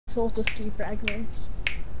Solstice key fragments.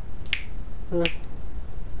 I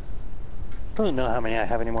don't know how many I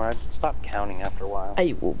have anymore. I stopped counting after a while.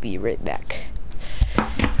 I will be right back.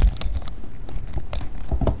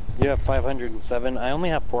 You have 507. I only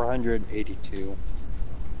have 482.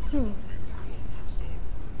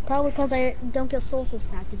 Probably because I don't get Solstice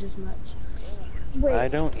packages much. Wait, I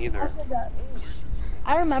don't either.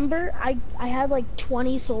 I remember I had like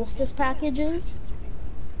 20 Solstice packages,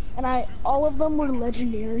 and all of them were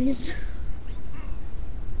legendaries.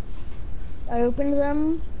 I opened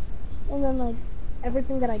them, and then like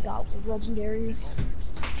everything that I got was legendaries.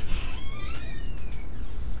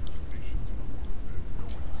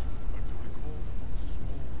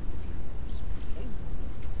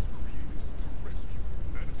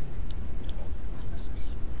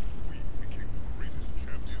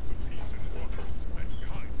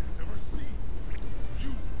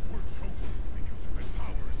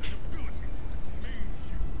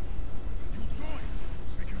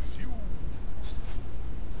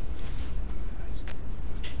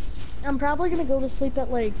 I'm probably gonna go to sleep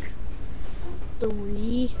at like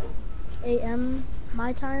 3 a.m.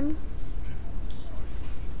 my time.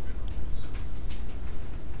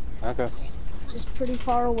 Okay. Just pretty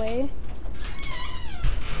far away.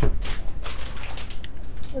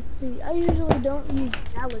 Let's see, I usually don't use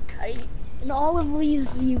Dalekite, and all of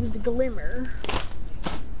these use Glimmer.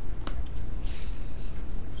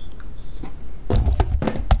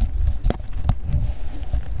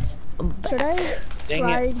 Should I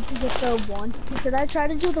try to get the Should I try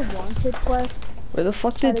to do the wanted quest? Where the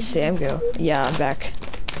fuck did Sam go? Yeah, I'm back.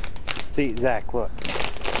 See, Zach, look.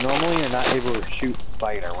 Normally you're not able to shoot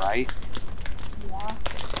spider, right? Yeah.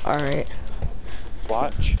 Alright.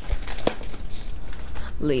 Watch.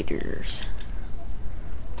 Laters.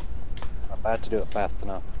 I'm about to do it fast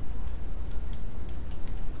enough.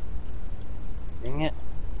 Dang it.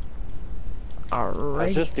 Alright. I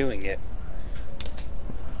was just doing it.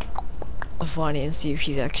 Funny and see if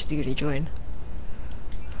she's actually gonna join.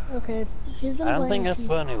 Okay, she's been I don't think playing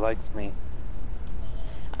Estefani likes me.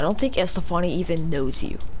 I don't think Estefani even knows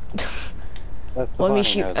you. Well, I mean,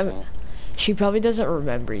 Estefani knows me. she probably doesn't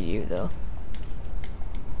remember you though.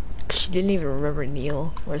 She didn't even remember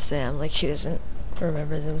Neil or Sam. Like, she doesn't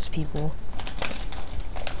remember those people.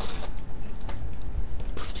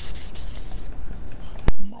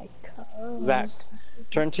 my cuz. Zach,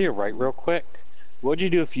 turn to your right real quick. What'd you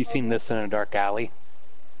do if you seen this in a dark alley?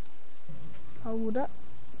 Hold up.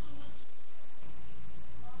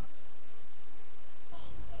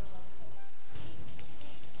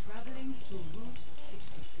 Traveling to Route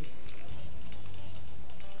 66.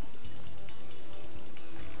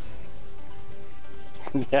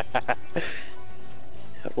 Yeah.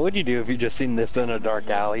 What would you do if you just seen this in a dark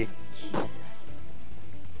alley?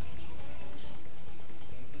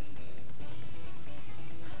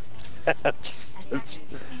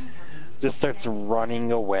 just starts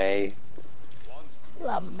running away.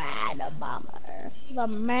 The Mad Bomber. The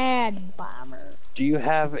Mad Bomber. Do you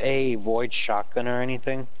have a void shotgun or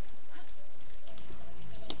anything?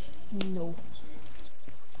 No.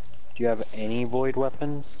 Do you have any void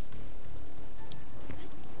weapons?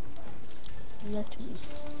 Let me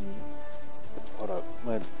see. Hold up,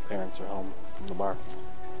 my parents are home from the bar.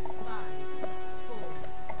 5, 4,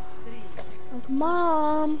 3, Like,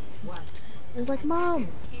 Mom. 1. It was like, Mom,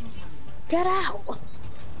 Incoming. get out.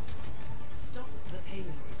 Stop the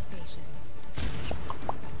payload, patience.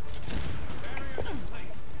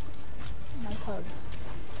 My cubs.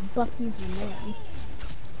 Bucky's the man.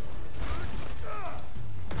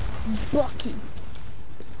 Bucky.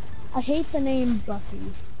 I hate the name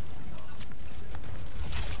Bucky.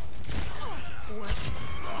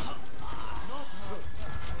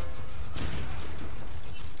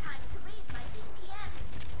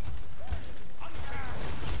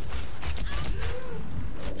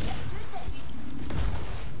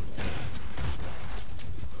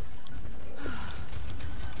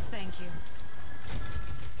 Thank you.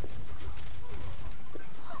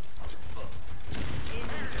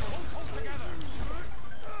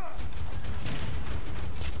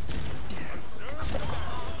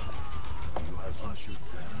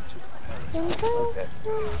 Okay.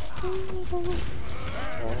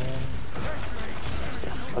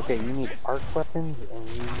 Okay, you need arc weapons and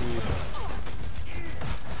you need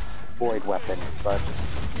void weapons, but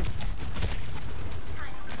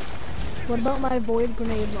What about my void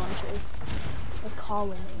grenade launcher? The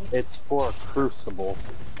colony. it's for a crucible.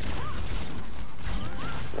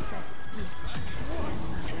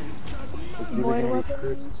 It's either Void gonna be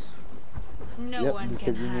crucible. weapons? No Yep, one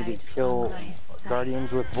because can you need hide to kill from my sight.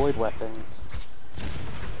 guardians with void weapons.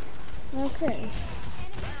 Okay.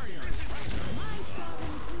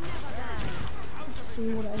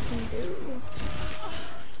 see what I can do.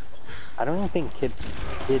 I don't even think Kid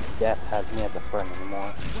Death has me as a friend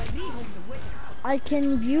anymore. I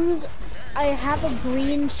can use. I have a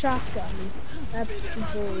green shotgun. That's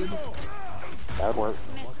void. That would work.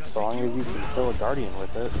 As long as you can kill a guardian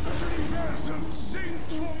with it.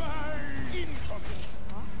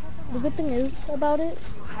 The good thing is about it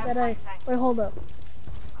that I wait. Hold up.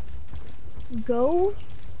 Go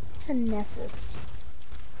to Nessus.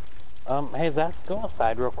 Hey Zach, go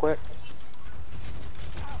outside real quick.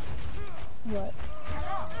 What?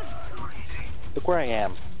 Look where I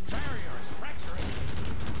am.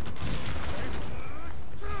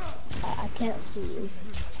 I can't see you.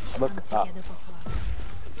 Look up.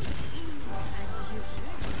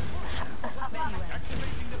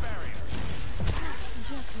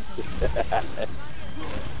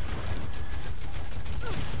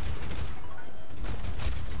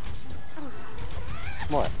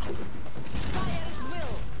 What?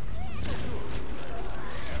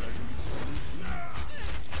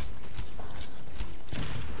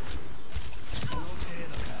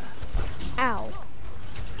 Ow.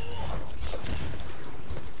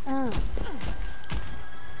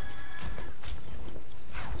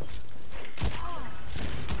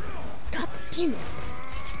 God damn it.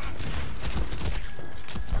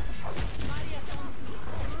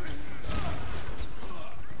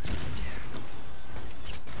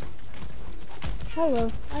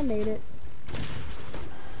 Hello, I made it.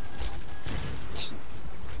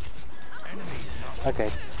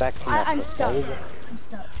 Okay, back to I'm Nessus. stuck. I'm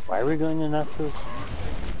stuck. Why are we going to Nessus?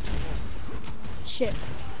 Shit.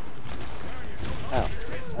 Oh,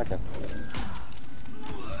 okay.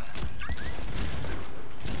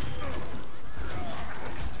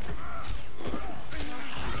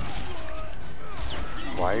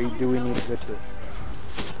 Why do we need to go to?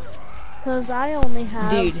 Cause I only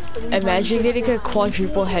have. Dude, 300 imagine getting a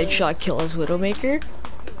quadruple headshot kill as Widowmaker,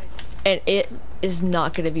 and it is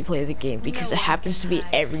not gonna be play the game because it happens to be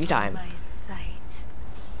every time. My sight.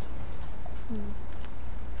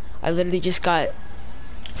 I literally just got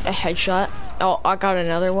a headshot. Oh, I got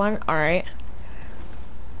another one. All right.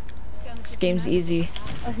 This game's easy.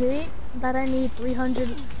 I hate that I need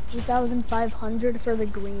 3,500 for the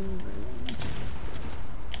green room.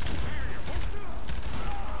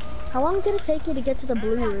 How long did it take you to get to the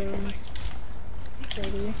blue rooms,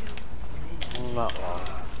 JD? Not long.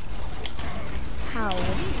 How?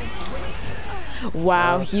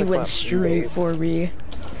 Wow, it he took went about 3 straight days. for me.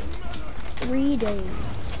 3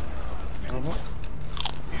 days.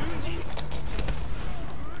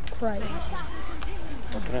 Christ.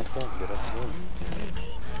 What can I say? Get up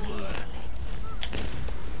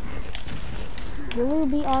here. Will you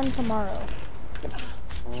be on tomorrow?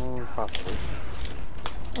 Possibly.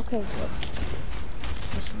 Okay, good.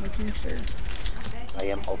 Just making sure. I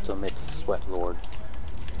am Ultimate Sweat Lord.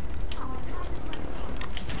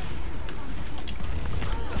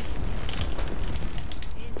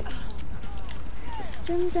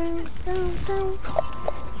 Dun, dun, dun, dun.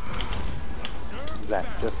 Zach,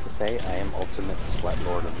 just to say, I am Ultimate Sweat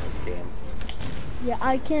Lord in this game. Yeah,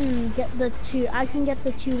 I can get the two. I can get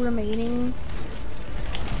the 2 remaining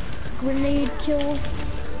grenade kills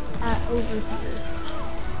over here.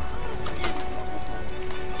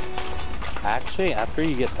 Actually, after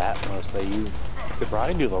you get that, Melissa, you could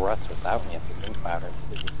probably do the rest without me if you think about it,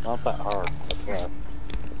 because it's not that hard.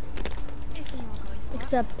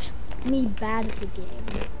 Except me bad at the game.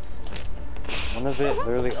 One of it,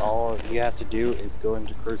 literally all you have to do is go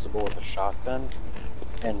into Crucible with a shotgun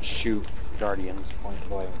and shoot Guardians point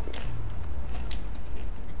blank.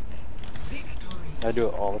 I do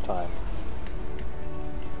it all the time.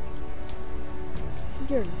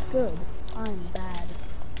 You're good. I'm bad.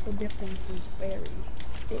 The difference is very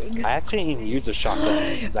big. I actually didn't use a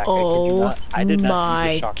shotgun. Zach, Oh I did not use a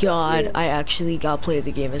my shotgun. god, I actually got played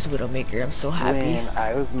the game as Widowmaker. I'm so happy. When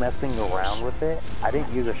I was messing around with it, I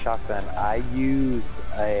didn't use a shotgun. I used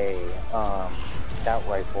a scout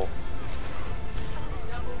rifle.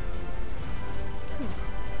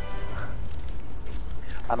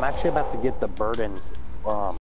 I'm actually about to get the burdens